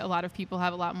basically, a lot of people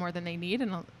have a lot more than they need,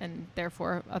 and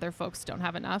therefore other folks don't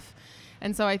have enough.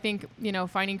 And so I think,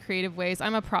 finding creative ways.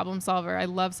 I'm a problem solver. I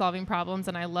love solving problems,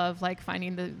 and I love like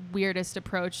finding the weirdest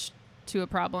approach to a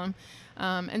problem.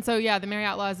 And so, the Mary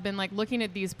Outlaw has been like looking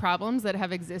at these problems that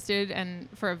have existed and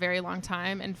for a very long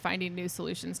time and finding new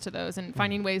solutions to those and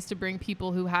finding ways to bring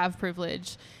people who have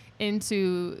privilege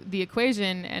into the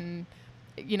equation and,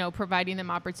 providing them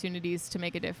opportunities to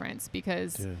make a difference,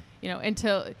 because,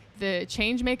 until the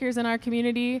change makers in our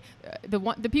community,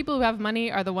 the people who have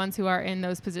money are the ones who are in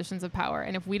those positions of power.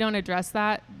 And if we don't address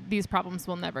that, these problems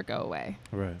will never go away.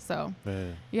 Right. So,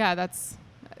 Yeah.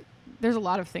 there's a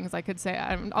lot of things I could say.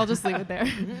 I'll just leave it there.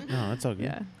 No, that's all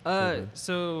good. Yeah. Okay.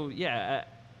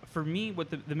 For me,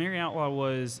 what the Mary Outlaw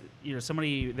was,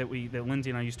 somebody that Lindsay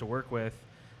and I used to work with,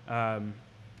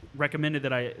 recommended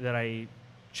that I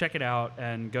check it out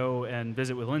and go and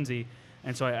visit with Lindsay.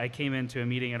 And so I came into a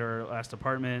meeting at her last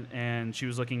apartment, and she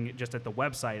was looking just at the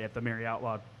website at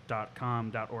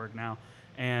themary.outlaw.com.org now,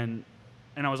 and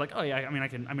I was like, oh yeah,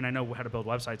 I know how to build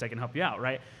websites. I can help you out,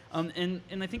 right? And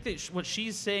I think that what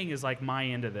she's saying is like my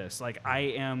end of this. Like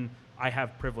I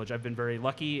have privilege. I've been very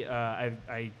lucky. I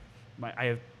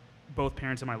have both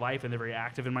parents in my life, and they're very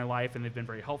active in my life, and they've been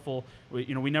very helpful. We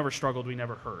never struggled. We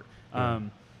never hurt.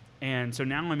 And so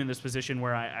now I'm in this position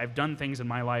where I've done things in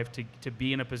my life to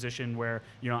be in a position where,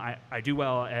 I do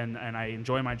well and I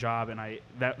enjoy my job and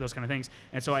those kind of things.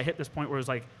 And so I hit this point where it was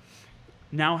like,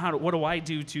 now what do I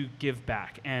do to give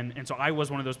back? And so I was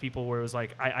one of those people where it was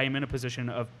like, I am in a position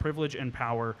of privilege and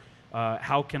power.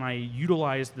 How can I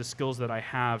utilize the skills that I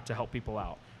have to help people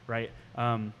out, right?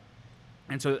 And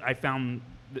so I found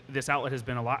this outlet has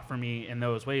been a lot for me in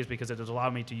those ways because it has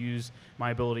allowed me to use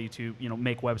my ability to,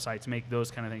 make websites, make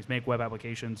those kind of things, make web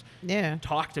applications,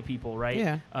 talk to people, right?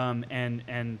 Yeah.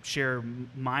 And share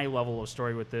my level of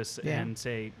story with this and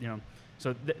say,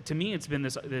 so to me, it's been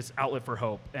this outlet for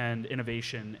hope and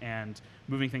innovation and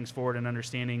moving things forward and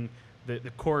understanding the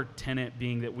core tenet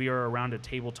being that we are around a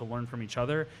table to learn from each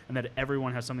other and that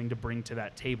everyone has something to bring to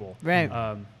that table.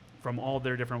 Right. From all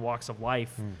their different walks of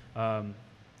life.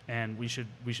 And we should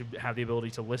have the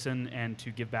ability to listen and to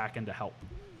give back and to help.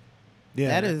 Yeah.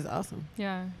 That is awesome.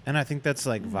 Yeah. And I think that's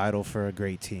like vital for a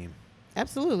great team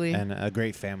Absolutely. and a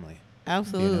great family.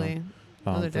 Absolutely.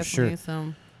 Those are For definitely sure.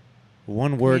 some.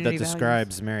 One word that community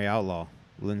describes Mary Outlaw,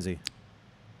 Lindsay.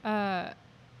 I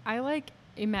like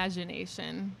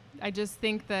imagination. I just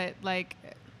think that like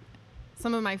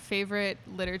some of my favorite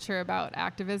literature about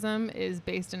activism is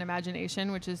based in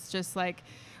imagination, which is just like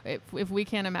if we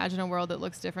can't imagine a world that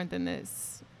looks different than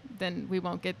this, then we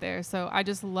won't get there. So I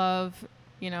just love,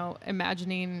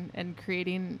 imagining and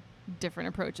creating different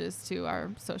approaches to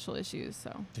our social issues.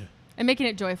 So and making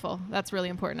it joyful. That's really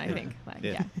important, I think. Like,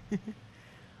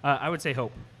 I would say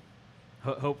hope.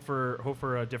 Hope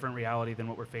for a different reality than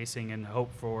what we're facing, and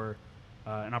hope for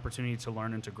an opportunity to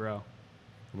learn and to grow.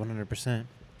 100%.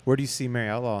 Where do you see Mary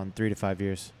Outlaw in 3 to 5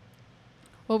 years?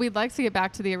 Well, we'd like to get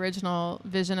back to the original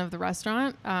vision of the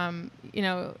restaurant.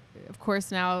 Of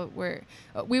course, now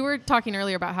we were talking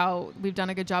earlier about how we've done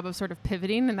a good job of sort of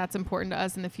pivoting, and that's important to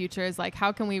us in the future is like,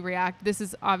 how can we react? This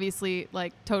is obviously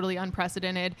like totally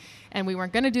unprecedented, and we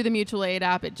weren't going to do the mutual aid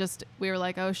app. We were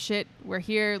like, oh shit, we're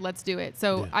here. Let's do it.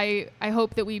 So I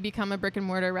hope that we become a brick and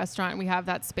mortar restaurant and we have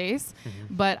that space,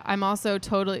 but I'm also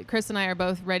Chris and I are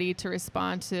both ready to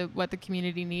respond to what the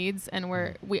community needs.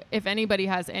 And if anybody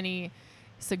has any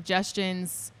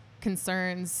suggestions,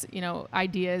 concerns,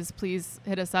 ideas, please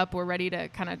hit us up. We're ready to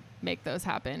kind of make those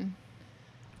happen.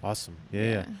 Awesome.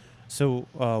 Yeah. So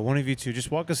one of you two,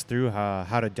 just walk us through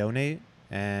how to donate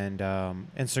and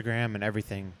Instagram and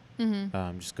everything.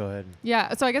 Just go ahead.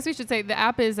 Yeah. So I guess we should say the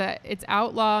app is it's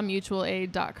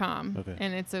outlawmutualaid.com. Okay.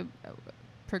 And it's a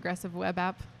progressive web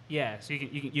app. Yeah. So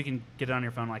you can get it on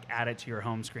your phone, like add it to your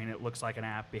home screen. It looks like an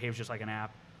app, behaves just like an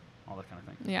app. All that kind of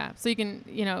thing. Yeah. So you can,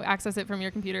 access it from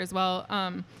your computer as well.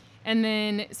 And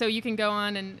then, so you can go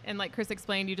on and like Chris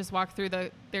explained, you just walk through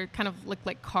they're kind of look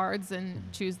like cards and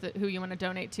choose who you want to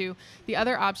donate to. The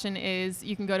other option is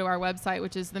you can go to our website,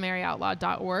 which is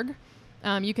themaryoutlaw.org.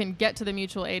 You can get to the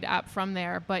mutual aid app from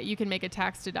there, but you can make a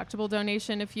tax deductible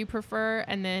donation if you prefer.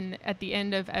 And then at the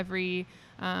end of every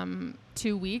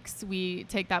 2 weeks, we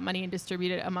take that money and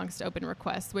distribute it amongst open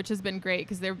requests, which has been great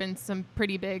because there have been some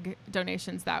pretty big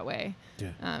donations that way. Yeah.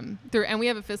 And we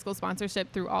have a fiscal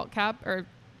sponsorship through AltCap or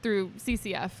through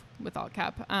CCF with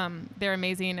AltCap. They're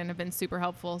amazing and have been super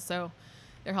helpful. So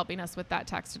they're helping us with that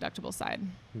tax deductible side.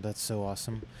 That's so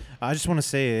awesome. I just want to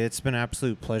say it's been an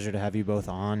absolute pleasure to have you both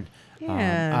on.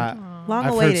 Yeah.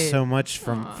 I've heard so much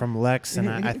from Lex, and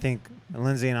I think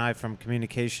Lindsay and I from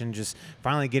communication just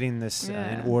finally getting this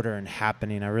in order and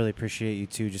happening. I really appreciate you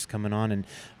two just coming on and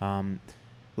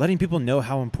letting people know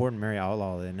how important Mary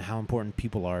Outlaw is and how important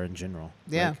people are in general.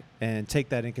 Yeah. And take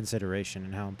that in consideration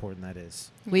and how important that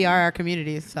is. We are our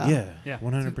community. So. Yeah. 100%.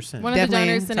 One of Definitely the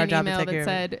donors sent an email that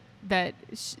said that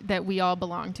we all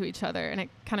belong to each other, and it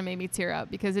kind of made me tear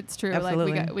up because it's true.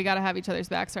 Absolutely. Like we got to have each other's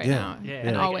backs right now,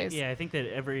 and always. I think that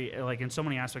in so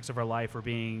many aspects of our life, we're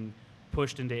being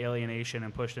pushed into alienation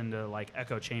and pushed into like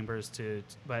echo chambers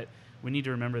but we need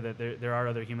to remember that there are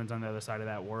other humans on the other side of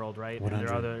that world, right?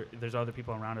 100. And there's other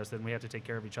people around us, and we have to take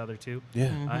care of each other too. Yeah.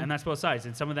 And that's both sides.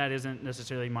 And some of that isn't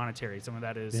necessarily monetary. Some of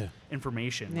that is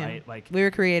information, right? Like we were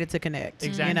created to connect.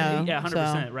 Exactly. Yeah,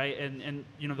 100%. Right. And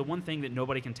the one thing that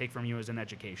nobody can take from you is an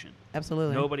education.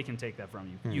 Absolutely. Nobody can take that from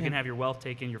you. You can have your wealth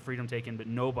taken, your freedom taken, but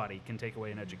nobody can take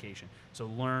away an education. So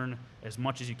learn as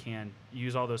much as you can.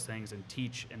 Use all those things and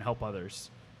teach and help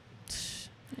others.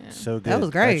 Yeah. So good. That was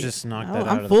great. I just knocked that out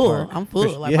I'm of full. the park. I'm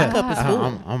full. Like my cup is full.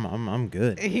 I'm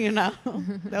good.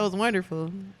 That was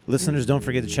wonderful. Listeners, don't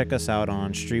forget to check us out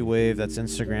on Streetwave. That's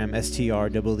Instagram,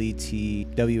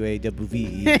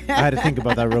 STREETWAVE. I had to think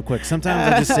about that real quick.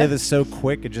 Sometimes I just say this so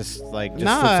quick, it just slips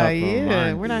off my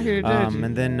mind. We're not here to judge you.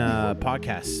 And then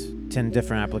podcasts. 10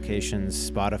 different applications,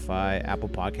 Spotify, Apple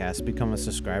Podcasts. Become a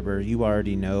subscriber. You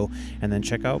already know. And then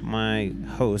check out my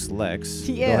host, Lex.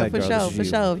 Yeah, for sure.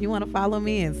 If you want to follow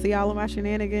me and see all of my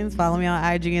shenanigans, follow me on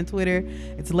IG and Twitter.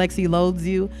 It's Lexi Loathes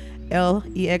You,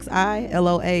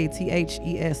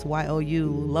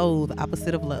 LEXILOATHESYOU. Loathe,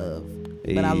 opposite of love.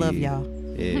 Hey. But I love y'all.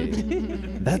 Yeah.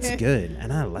 That's good.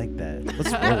 And I like that. Let's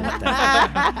roll with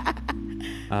that.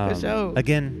 For sure.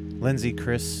 Again, Lindsay,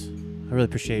 Chris, I really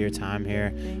appreciate your time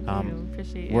here. Thank you.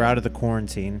 Appreciate We're it. out of the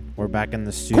quarantine. We're back in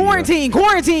the studio. Quarantine.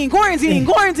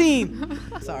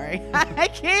 Sorry. I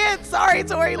can't. Sorry,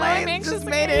 Tory Now I'm Lanez anxious just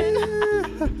made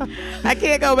it. I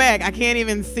can't go back. I can't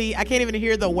even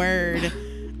hear the word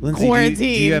Lindsay, quarantine.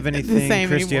 do you have the anything, same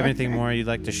Chris, do you have anymore. anything more you'd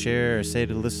like to share or say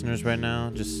to the listeners right now?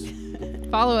 Just,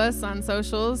 Follow us on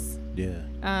socials. yeah.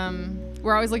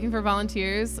 We're always looking for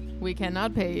volunteers. We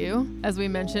cannot pay you. As we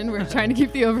mentioned, we're trying to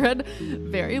keep the overhead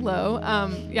very low.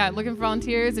 Looking for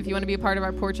volunteers. If you want to be a part of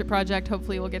our portrait project,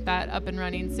 hopefully we'll get that up and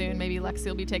running soon. Maybe Lexi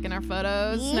will be taking our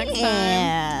photos next time.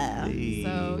 Yeah. Hey.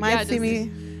 So Might see just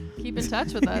me. keep in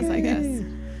touch with us, I guess.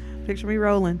 Picture me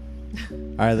rolling. All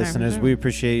right, listeners, we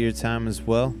appreciate your time as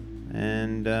well.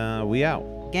 And we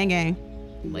out. Gang gang.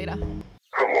 Later.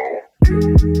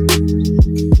 Hello.